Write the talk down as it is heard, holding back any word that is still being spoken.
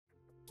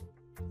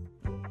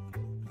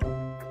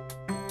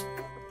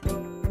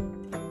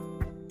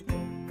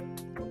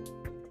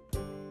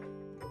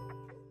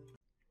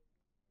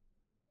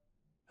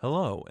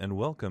Hello and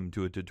welcome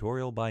to a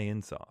tutorial by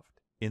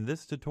Innsoft. In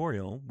this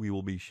tutorial, we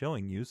will be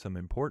showing you some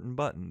important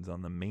buttons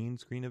on the main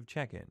screen of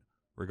Check-In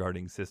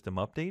regarding system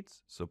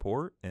updates,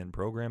 support, and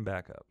program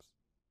backups.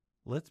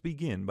 Let's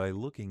begin by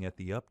looking at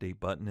the Update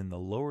button in the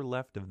lower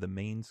left of the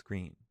main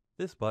screen.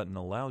 This button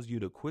allows you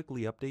to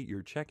quickly update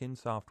your Check-In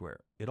software.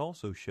 It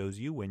also shows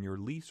you when your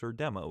lease or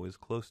demo is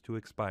close to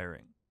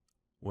expiring.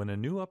 When a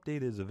new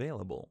update is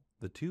available,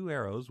 the two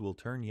arrows will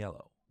turn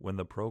yellow. When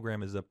the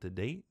program is up to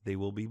date, they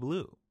will be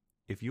blue.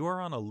 If you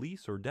are on a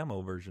lease or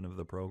demo version of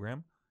the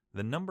program,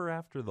 the number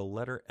after the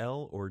letter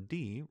L or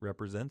D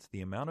represents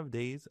the amount of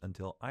days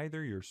until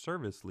either your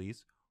service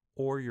lease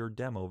or your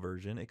demo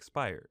version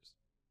expires.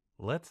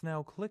 Let's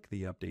now click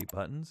the Update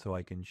button so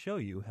I can show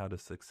you how to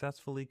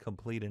successfully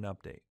complete an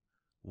update.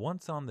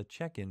 Once on the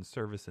Check-In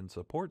Service and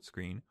Support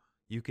screen,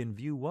 you can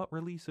view what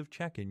release of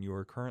Check-In you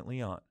are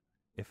currently on.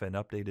 If an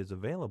update is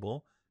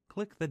available,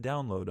 click the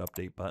Download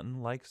Update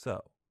button like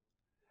so.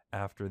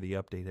 After the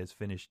update has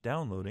finished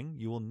downloading,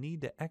 you will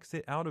need to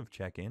exit out of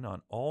Check-In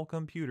on all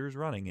computers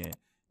running it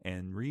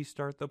and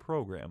restart the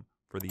program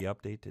for the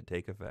update to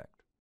take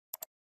effect.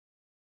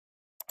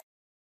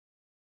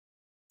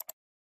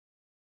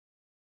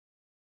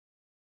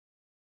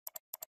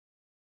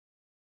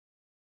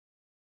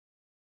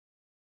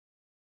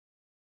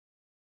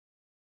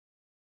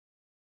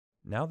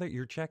 Now that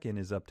your Check-In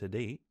is up to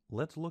date,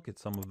 let's look at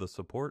some of the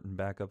support and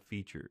backup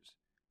features.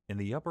 In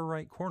the upper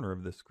right corner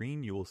of the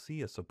screen, you will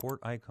see a support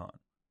icon.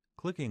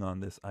 Clicking on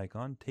this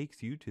icon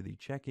takes you to the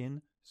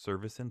Check-In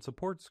Service and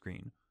Support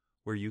screen,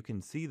 where you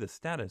can see the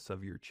status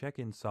of your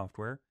Check-In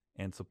software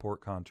and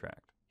support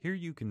contract. Here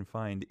you can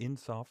find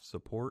Innsoft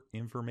support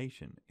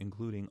information,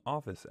 including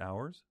office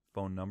hours,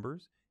 phone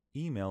numbers,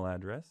 email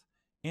address,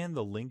 and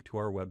the link to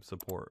our web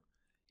support.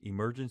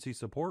 Emergency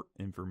support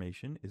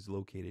information is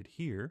located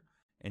here,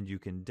 and you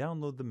can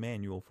download the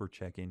manual for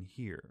Check-In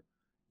here.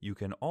 You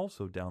can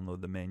also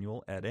download the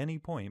manual at any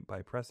point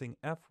by pressing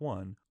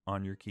F1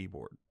 on your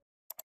keyboard.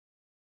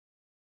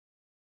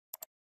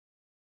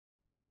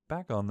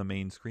 Back on the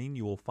main screen,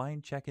 you will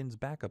find Check-In's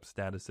backup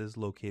statuses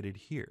located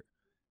here.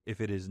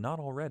 If it is not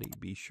already,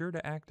 be sure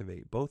to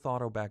activate both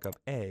Auto Backup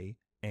A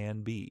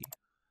and B.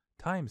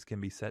 Times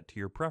can be set to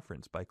your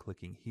preference by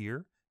clicking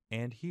here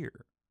and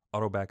here.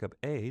 Auto Backup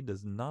A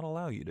does not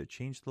allow you to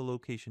change the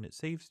location it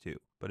saves to,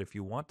 but if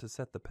you want to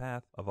set the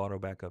path of Auto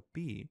Backup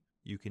B,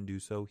 you can do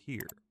so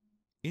here.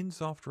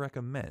 Innsoft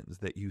recommends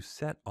that you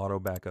set Auto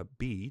Backup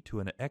B to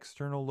an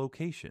external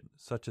location,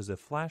 such as a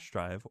flash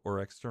drive or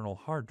external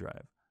hard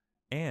drive,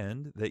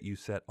 and that you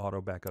set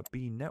Auto Backup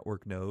B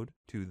network node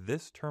to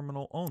this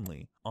terminal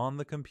only on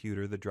the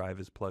computer the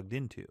drive is plugged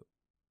into.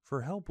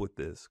 For help with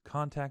this,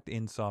 contact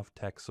Innsoft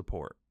Tech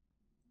Support.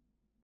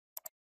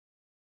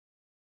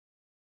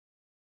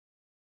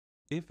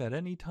 If at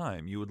any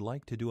time you would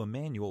like to do a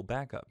manual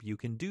backup, you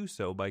can do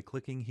so by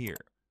clicking here.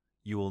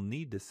 You will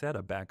need to set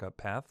a backup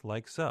path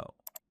like so.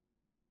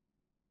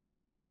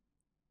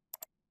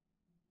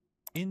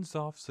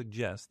 Innsoft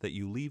suggests that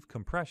you leave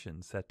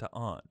compression set to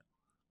on.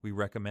 We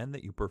recommend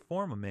that you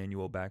perform a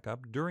manual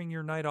backup during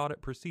your night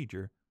audit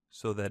procedure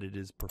so that it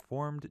is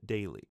performed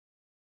daily.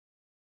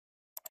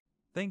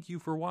 Thank you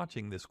for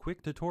watching this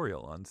quick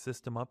tutorial on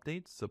system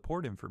updates,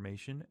 support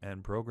information,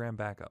 and program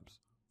backups.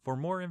 For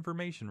more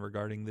information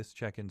regarding this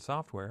Check-In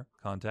software,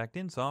 contact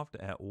Innsoft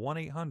at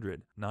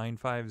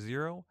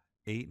 1-800-950-8995.